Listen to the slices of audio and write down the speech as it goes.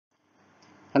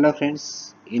Hello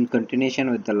friends, in continuation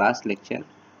with the last lecture,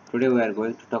 today we are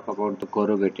going to talk about the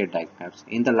corrugated diaphragms.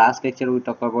 In the last lecture we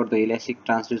talked about the elastic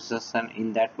transducers, and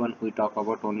in that one we talk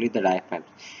about only the diaphragms.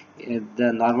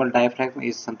 The normal diaphragm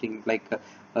is something like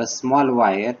a small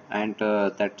wire, and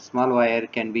that small wire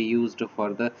can be used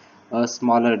for the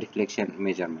smaller deflection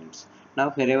measurements. Now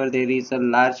wherever there is a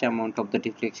large amount of the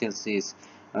deflections is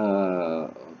uh,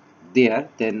 there,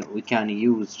 then we can't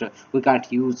use flat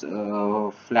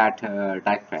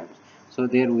diaphragms. So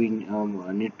there we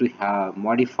need to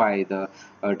modify the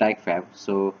diaphragm,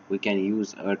 so we can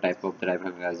use a type of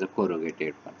diaphragm as a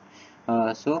corrugated one.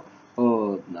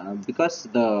 Because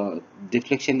the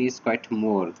deflection is quite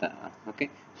more okay,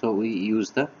 so we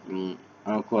use the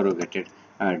corrugated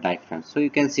diaphragm. So you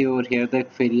can see over here the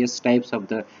various types of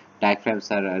the diaphragms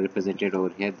are represented over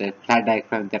here. The flat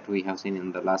diaphragm that we have seen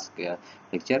in the last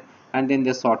lecture, and then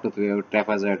the sawtooth wave,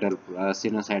 trapezoidal,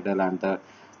 sinusoidal, and the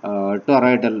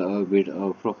toroidal bit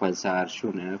profiles are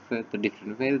shown. Where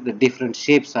the different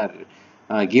shapes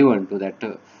are given to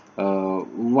that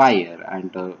wire,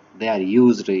 and they are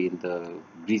used in the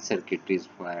bridge circuitries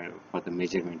for the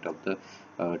measurement of the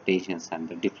tensions and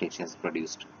the deflections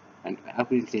produced. And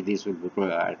obviously this will be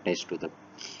attached to the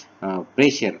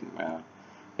pressure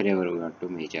wherever we want to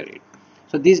measure it.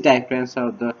 So these diaphragms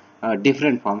are the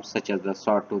different forms, such as the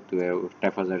sawtooth wave,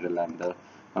 trapezoidal, and the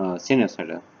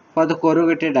sinusoidal. For the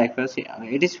corrugated diaphragms,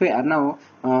 it is fair now.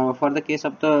 For the case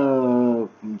of the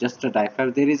just a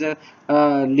diaphragm, there is a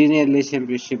linear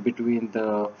relationship between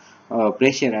the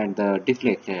pressure and the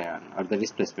deflection or the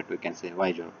displacement. We can say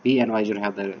y0, P and y0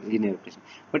 have the linear relation.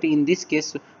 But in this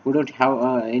case, we don't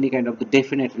have any kind of the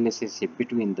definite relationship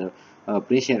between the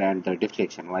pressure and the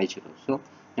deflection y0. So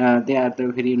they are the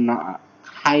very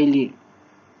highly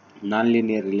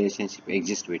non-linear relationship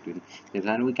exists between them,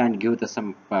 and we can't give the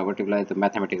some particular the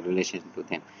mathematical relation to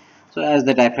them. So as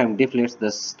the diaphragm deflates,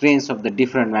 the strains of the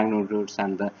different magnitudes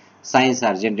and the signs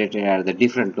are generated at the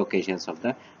different locations of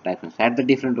the diaphragm. At the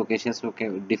different locations, okay,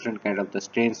 different kind of the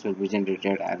strains will be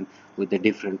generated, and with the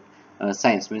different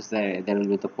signs, means that there will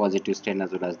be the positive strain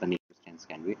as well as the negative strains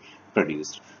can be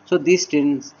produced. So these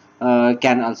strains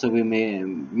can also be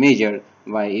measured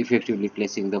by effectively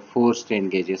placing the 4 strain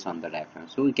gauges on the diaphragm.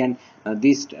 So we can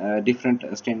these different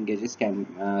strain gauges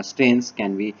can strains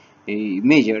can be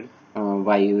measured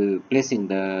by placing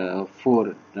the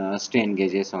 4 strain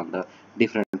gauges on the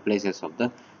different places of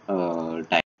the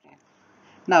diaphragm.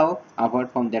 Now,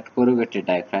 apart from that corrugated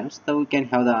diaphragms, so we can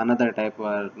have the another type,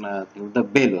 the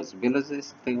bellows. Bellows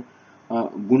is the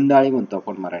गुंडाळी म्हणतो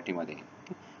आपण मराठीमध्ये.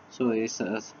 So it's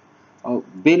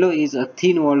bellow is a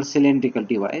thin-walled cylindrical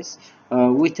device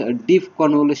with deep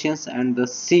convolutions and the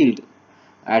sealed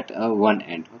at one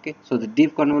end. Okay, so the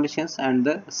deep convolutions and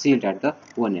the sealed at the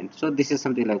one end. So this is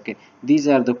something like, okay, these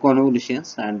are the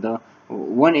convolutions, and the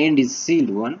one end is sealed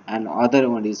one and other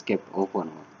one is kept open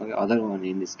one. Okay, other one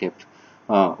end is kept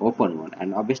open one,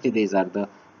 and obviously these are the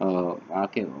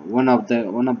okay, one of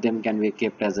them can be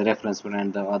kept as a reference one,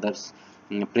 and the others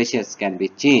pressures can be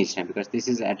changed, and because this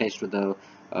is attached to the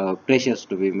pressures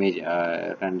to be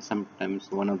measured, and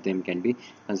sometimes one of them can be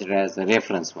considered as a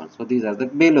reference one. So these are the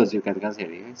bellows you can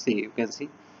consider. You can see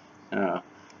uh,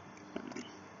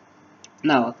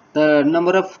 now the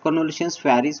number of convolutions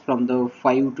varies from the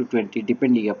 5 to 20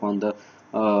 depending upon the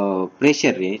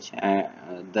pressure range,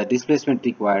 the displacement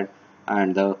required,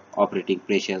 and the operating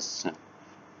pressures.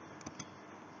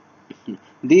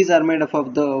 These are made up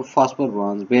of the phosphor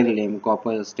bonds, beryllium,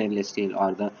 copper, stainless steel,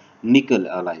 or the nickel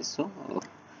alloys. So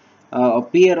a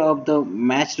pair of the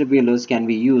matched bellows can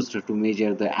be used to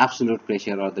measure the absolute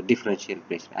pressure or the differential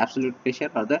pressure. Absolute pressure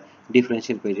or the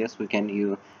differential pressures we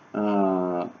can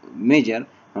measure.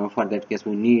 For that case,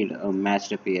 we need a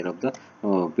matched pair of the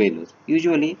bellows.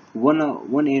 Usually,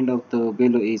 one end of the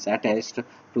bellow is attached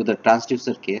to the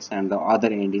transducer case, and the other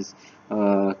end is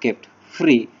kept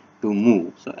free to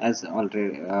move. So as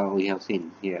already we have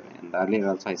seen here, and earlier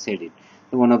also I said it.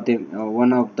 So one of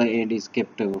the end is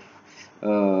kept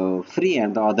free,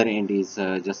 and the other end is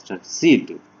just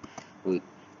sealed.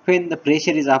 When the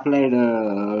pressure is applied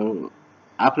to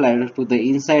the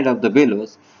inside of the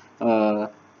bellows, uh,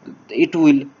 it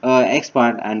will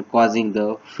expand and causing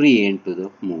the free end to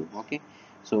the move. Okay,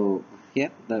 so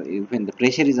here when the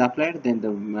pressure is applied, then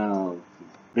the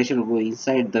pressure will go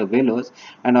inside the bellows,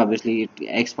 and obviously it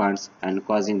expands and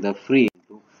causing the free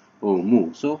end to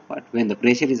move. So but when the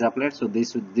pressure is applied, so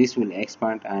this will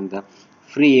expand and the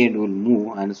free end will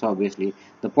move, and so obviously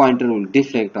the pointer will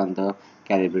deflect on the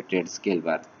calibrated scale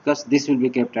bar, because this will be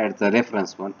kept at the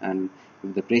reference one, and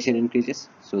if the pressure increases,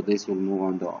 so this will move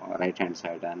on the right hand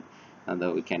side, and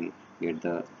we can get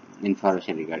the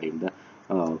information regarding the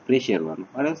pressure one,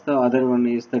 whereas the other one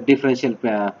is the differential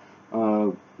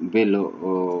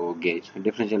bellow gauge.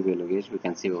 Differential bellow gauge we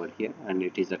can see over here, and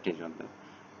it is attached on the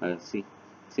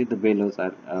see the bellows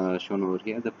are shown over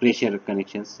here. The pressure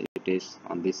connections it is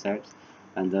on this side,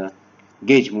 and the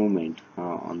gauge movement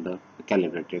on the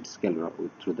calibrated scale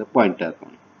through the pointer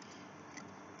one.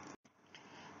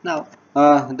 Now,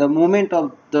 the moment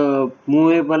of the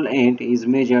movable end is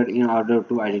measured in order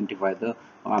to identify the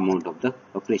amount of the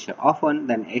pressure. Often,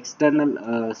 then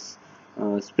external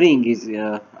spring is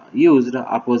used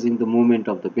opposing the movement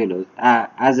of the bellows.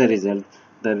 As a result,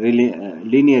 the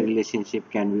linear relationship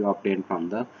can be obtained from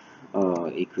the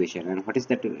equation. And what is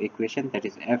that equation? That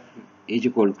is F is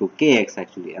equal to Kx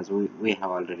actually, as we have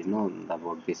already known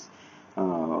about this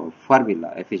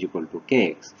formula. F is equal to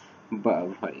Kx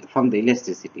from the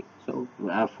elasticity. So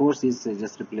force is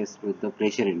just replaced with the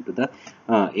pressure into the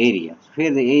area. So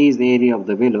here the A is the area of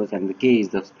the bellows, and the K is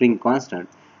the spring constant,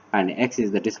 and X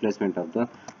is the displacement of the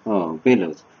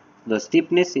bellows. The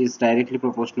stiffness is directly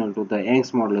proportional to the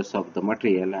Young's modulus of the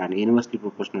material and inversely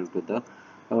proportional to the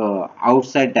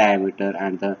outside diameter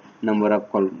and the number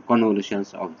of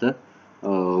convolutions of the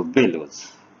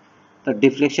bellows. The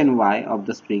deflection y of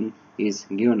the spring is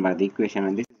given by the equation,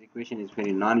 and this equation is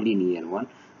very non-linear one.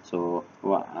 So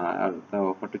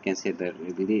what we can say that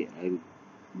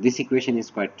this equation is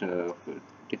quite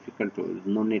difficult to,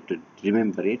 no need to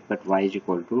remember it, but y is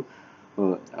equal to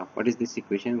what is this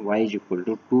equation? Y is equal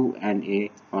to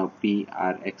 2Na p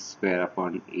r x square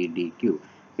upon a dq,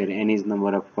 where n is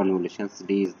number of convolutions,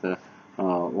 d is the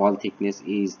wall thickness,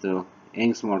 e is the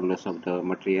Young's modulus of the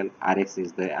material, Rx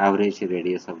is the average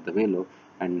radius of the bellow,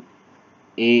 and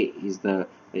A is the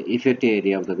effective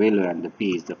area of the bellow, and the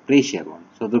P is the pressure one.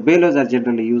 So the bellows are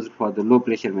generally used for the low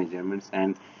pressure measurements,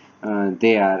 and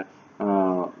they are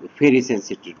very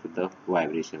sensitive to the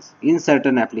vibrations. In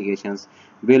certain applications,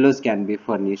 bellows can be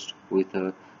furnished with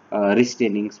a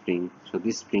retaining spring. So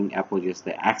this spring opposes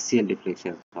the axial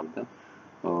deflection of the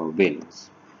bellows.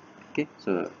 Okay,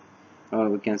 so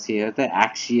we can see here the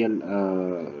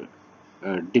axial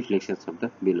deflections of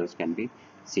the bellows can be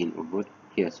seen over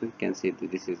here. So you can see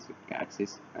that this is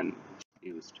axis and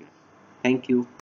used here. Thank you.